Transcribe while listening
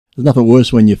There's nothing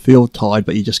worse when you feel tired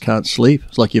but you just can't sleep.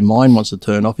 It's like your mind wants to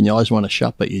turn off and your eyes want to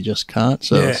shut but you just can't.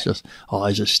 So it's just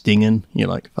eyes are stinging. You're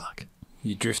like, fuck.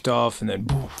 You drift off and then...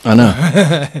 Poof. I know.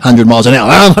 100 miles an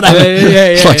hour.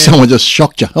 It's like someone just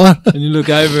shocked you. And you look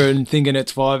over and thinking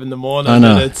it's 5 in the morning. I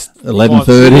know. And it's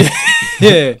 11:30.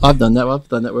 Yeah. I've done that. I've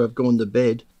done that where I've gone to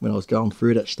bed. When I was going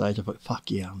through that stage, I thought, fuck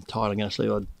yeah, I'm tired. I'm going to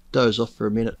sleep. I doze off for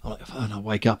a minute. And I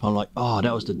wake up. I'm like, oh,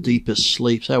 that was the deepest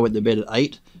sleep. So I went to bed at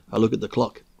 8. I look at the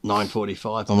clock,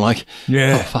 9:45. I'm like,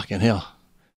 oh, fucking hell.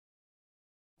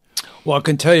 Well, I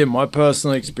can tell you my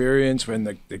personal experience when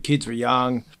the kids were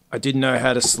young. I didn't know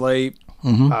how to sleep.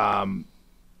 When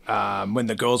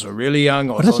the girls were really young.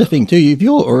 That's the thing too. If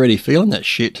you're already feeling that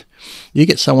shit, you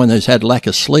get someone who's had lack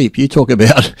of sleep. You talk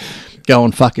about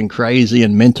going fucking crazy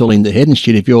and mental in the head and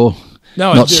shit. If you're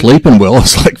not sleeping well,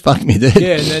 it's like, fuck me dead.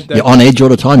 Yeah, you're on edge all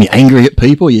the time. You're angry at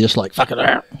people. You're just like, fuck it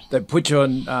out. They put you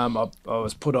on, I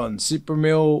was put on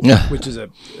Cypramil, which is a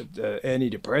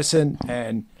antidepressant.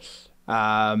 And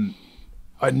I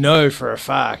know for a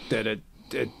fact that it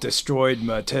destroyed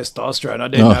my testosterone. I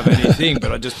didn't have anything,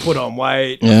 but I just put on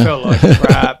weight. I felt like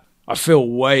crap. I feel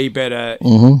way better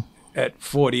at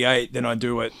 48 than I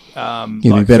do at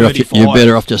you're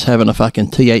better off just having a fucking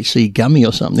THC gummy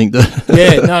or something. No.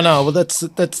 Well, that's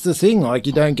the thing. Like,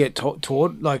 you don't get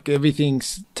taught. Like,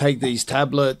 everything's take these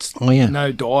tablets.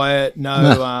 No diet.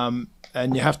 No.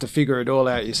 And you have to figure it all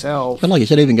out yourself. But like you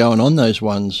said, even going on those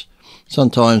ones,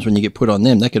 sometimes when you get put on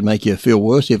them, that could make you feel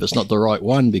worse if it's not the right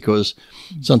one, because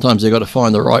sometimes they've got to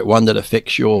find the right one that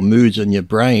affects your moods and your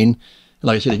brain.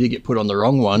 Like I said, if you get put on the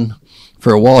wrong one,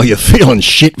 for a while you're feeling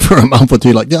shit for a month or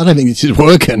two. Like, I don't think this is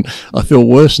working. I feel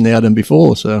worse now than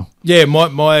before. So yeah,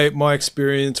 my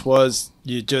experience was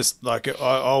you just like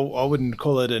I wouldn't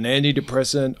call it an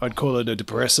antidepressant. I'd call it a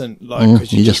depressant. Like,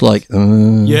 cause you're just like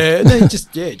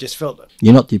it just felt it.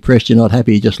 You're not depressed. You're not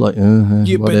happy. You're just like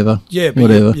whatever. But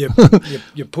whatever.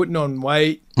 You're putting on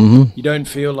weight. You don't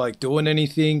feel like doing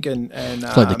anything, and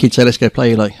it's like the kids say, "Let's go play."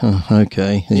 You're like, oh,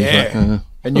 okay. And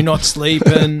and you're not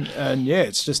sleeping, and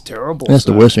it's just terrible. And that's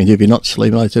the worst thing if you're not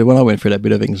sleeping. Like I said, when I went through that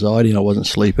bit of anxiety and I wasn't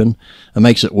sleeping, it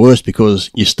makes it worse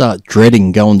because you start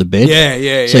dreading going to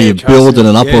bed. So you're building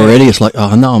it up already. It's like,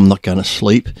 oh no, I'm not going to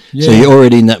sleep. So you're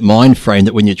already in that mind frame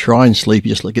that when you try and sleep,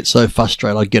 you just like get so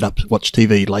frustrated. I get up, watch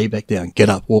TV, lay back down, get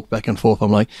up, walk back and forth.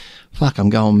 I'm like, fuck, I'm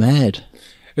going mad.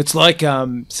 It's like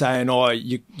saying, oh,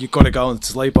 you got to go and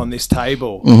sleep on this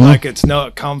table. Like, it's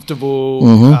not comfortable.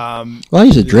 Well, I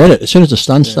used to dread it. As soon as the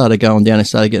sun started going down and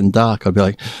started getting dark, I'd be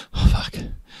like, oh, fuck,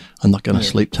 I'm not going to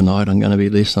sleep tonight. I'm going to be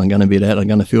this, I'm going to be that. I'm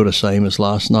going to feel the same as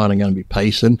last night. I'm going to be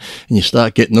pacing. And you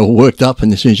start getting all worked up,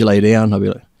 and as soon as you lay down, I'll be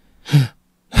like,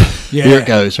 here it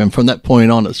goes. And from that point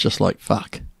on, it's just like,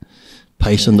 fuck,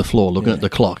 pacing the floor, looking at the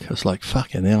clock. It's like,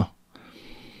 fucking hell.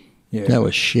 That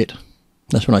was shit.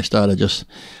 That's when I started just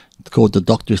called the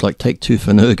doctors, like, take 2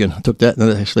 Phenergan. I took that and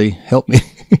it actually helped me.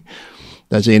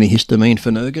 That's antihistamine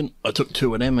Phenergan. I took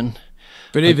 2 of them.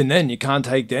 But even then, you can't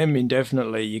take them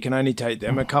indefinitely. You can only take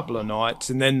them a couple of nights,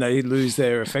 and then they lose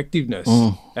their effectiveness.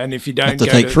 And if you don't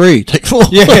take 3, take 4.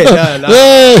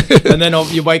 No. And then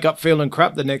you wake up feeling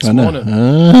crap the next morning.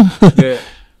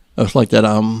 It's like that,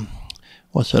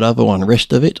 what's that other one?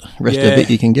 Rest of it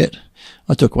you can get.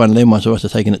 I took one of them once. I must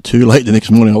have taken it too late. The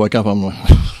next morning I woke up, I'm like...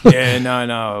 Worse.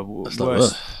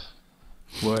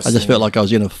 I just felt like I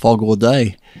was in a fog all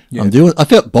day. I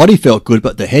felt body felt good,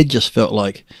 but the head just felt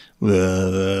like...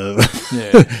 It's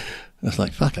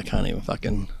like, fuck, I can't even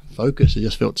fucking focus. I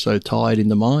just felt so tired in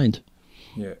the mind.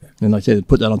 And like I said,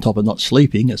 put that on top of not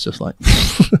sleeping, it's just like...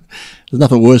 There's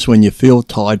nothing worse when you feel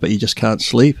tired but you just can't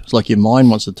sleep. It's like your mind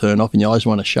wants to turn off and your eyes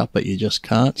want to shut but you just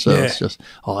can't. So it's just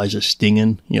eyes are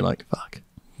stinging. You're like, fuck.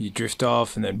 You drift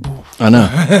off and then... Poof. I know.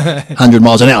 100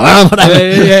 miles an hour.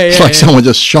 It's like someone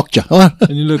just shocked you.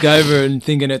 And you look over and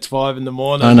thinking it's 5 in the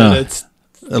morning. I know. And it's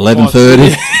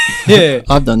 11:30.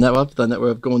 I've done that. I've done that where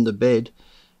I've gone to bed.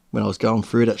 When I was going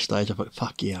through that stage, I thought,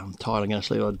 fuck yeah, I'm tired. I'm going to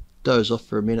sleep. I doze off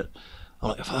for a minute.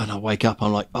 And I wake up,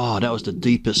 I'm like, oh, that was the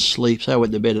deepest sleep. So I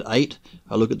went to bed at 8.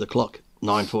 I look at the clock,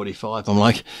 9:45. I'm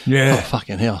like, oh,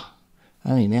 fucking hell.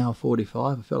 Only now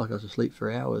 45. I felt like I was asleep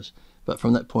for hours. But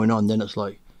from that point on, then it's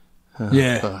like,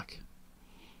 fuck.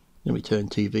 Then we turn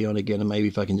TV on again, and maybe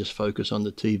if I can just focus on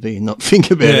the TV and not think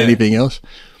about anything else.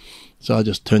 So I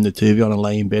just turn the TV on and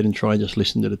lay in bed and try and just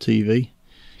listen to the TV.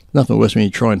 Nothing worse when you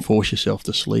try and force yourself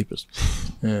to sleep.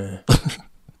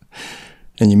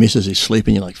 And your missus is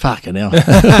sleeping, you're like, fucking hell.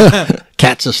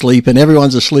 Cats are sleeping,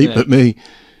 everyone's asleep but me.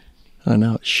 I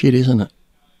know, it's shit, isn't it?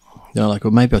 You know, like,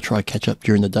 well, maybe I'll try catch up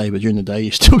during the day, but during the day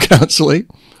you still can't sleep.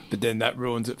 But then that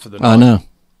ruins it for the night. I know.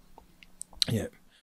 Yeah.